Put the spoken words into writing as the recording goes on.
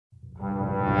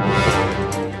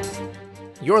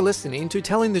You're listening to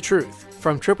Telling the Truth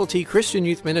from Triple T Christian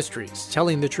Youth Ministries,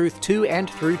 telling the truth to and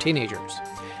through teenagers.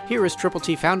 Here is Triple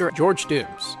T founder George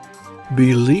Dooms.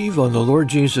 Believe on the Lord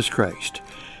Jesus Christ.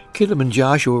 Caleb and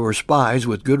Joshua were spies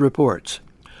with good reports.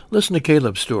 Listen to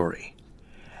Caleb's story.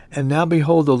 And now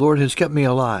behold, the Lord has kept me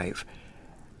alive.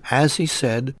 As he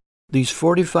said, these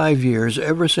 45 years,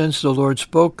 ever since the Lord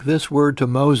spoke this word to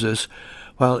Moses,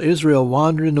 while Israel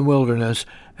wandered in the wilderness,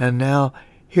 and now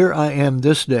here I am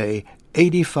this day,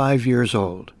 85 years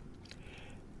old.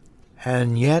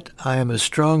 And yet I am as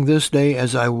strong this day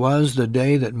as I was the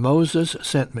day that Moses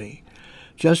sent me.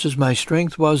 Just as my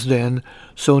strength was then,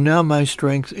 so now my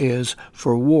strength is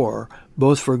for war,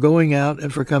 both for going out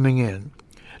and for coming in.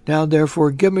 Now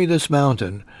therefore give me this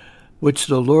mountain, which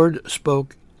the Lord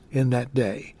spoke in that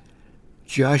day.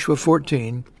 Joshua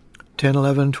 14, 10,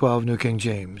 11, 12, New King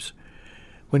James.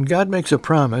 When God makes a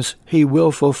promise, he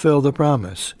will fulfill the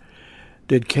promise.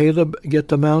 Did Caleb get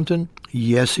the mountain?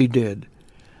 Yes, he did.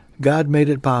 God made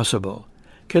it possible.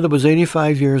 Caleb was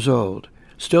 85 years old,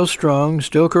 still strong,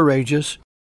 still courageous,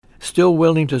 still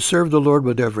willing to serve the Lord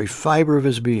with every fiber of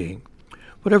his being.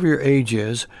 Whatever your age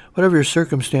is, whatever your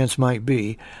circumstance might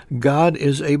be, God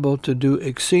is able to do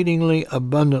exceedingly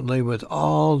abundantly with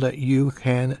all that you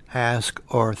can ask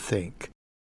or think.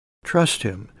 Trust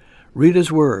him. Read his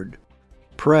word.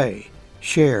 Pray,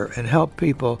 share, and help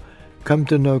people come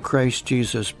to know Christ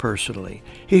Jesus personally.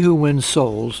 He who wins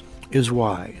souls is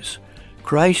wise.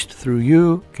 Christ through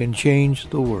you can change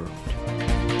the world.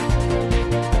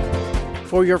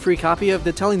 For your free copy of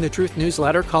the Telling the Truth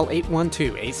newsletter, call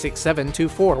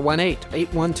 812-867-2418,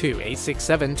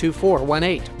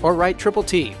 812-867-2418, or write Triple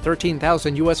T,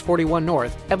 13,000 U.S. 41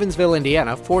 North, Evansville,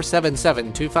 Indiana,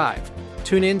 47725.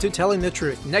 Tune in to Telling the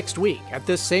Truth next week at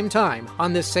this same time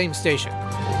on this same station.